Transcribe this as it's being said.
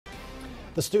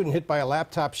The student hit by a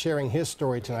laptop sharing his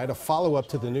story tonight. A follow-up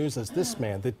to the news as this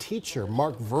man, the teacher,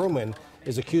 Mark Vrooman,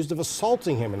 is accused of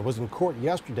assaulting him and was in court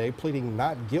yesterday pleading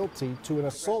not guilty to an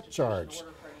assault charge.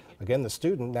 Again, the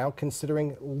student now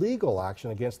considering legal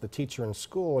action against the teacher in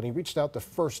school, and he reached out to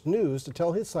First News to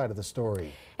tell his side of the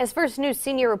story. As First News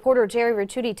senior reporter Jerry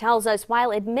Ricciuti tells us,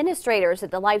 while administrators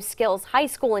at the Life Skills High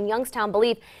School in Youngstown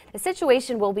believe the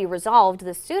situation will be resolved,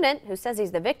 the student, who says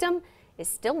he's the victim, is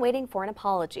still waiting for an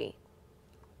apology.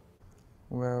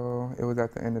 Well, it was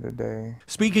at the end of the day.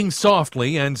 Speaking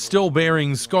softly and still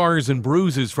bearing scars and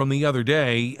bruises from the other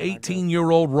day,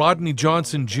 18-year-old Rodney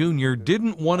Johnson Jr.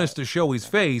 didn't want us to show his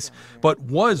face, but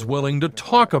was willing to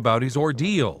talk about his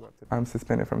ordeal. I'm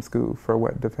suspended from school for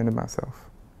what? Defending myself.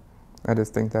 I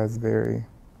just think that's very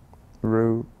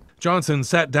rude. Johnson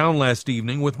sat down last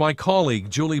evening with my colleague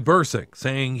Julie Bursick,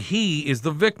 saying he is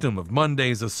the victim of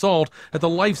Monday's assault at the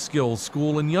Life Skills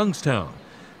School in Youngstown.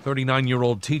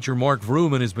 39-year-old teacher Mark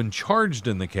Vrooman has been charged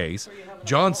in the case.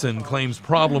 Johnson claims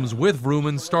problems with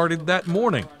Vrooman started that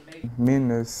morning. Me and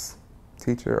this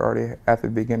teacher already, at the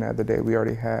beginning of the day, we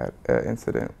already had an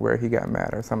incident where he got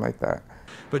mad or something like that.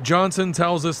 But Johnson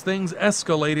tells us things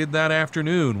escalated that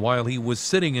afternoon while he was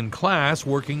sitting in class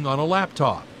working on a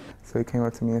laptop. So he came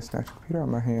up to me and snatched the computer out of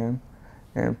my hand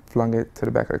and flung it to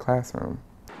the back of the classroom.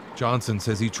 Johnson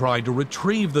says he tried to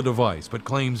retrieve the device, but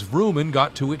claims Vrooman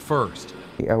got to it first.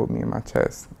 He elbowed me in my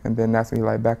chest, and then that's when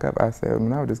he back up. I said,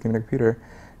 no, just give me the computer.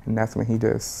 And that's when he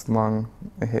just slung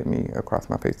and hit me across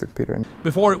my face, the computer.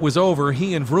 Before it was over,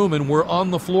 he and Vrooman were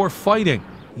on the floor fighting.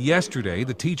 Yesterday,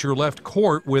 the teacher left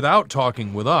court without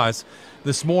talking with us.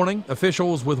 This morning,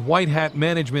 officials with White Hat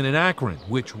Management in Akron,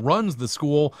 which runs the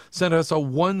school, sent us a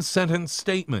one-sentence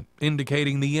statement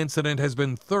indicating the incident has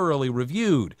been thoroughly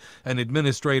reviewed and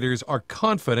administrators are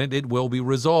confident it will be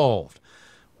resolved.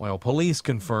 While police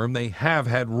confirm they have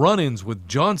had run-ins with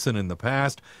Johnson in the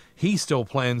past, he still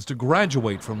plans to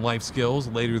graduate from Life Skills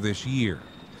later this year.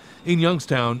 In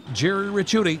Youngstown, Jerry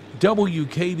Ricciuti,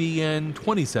 WKBN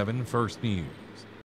 27 First News.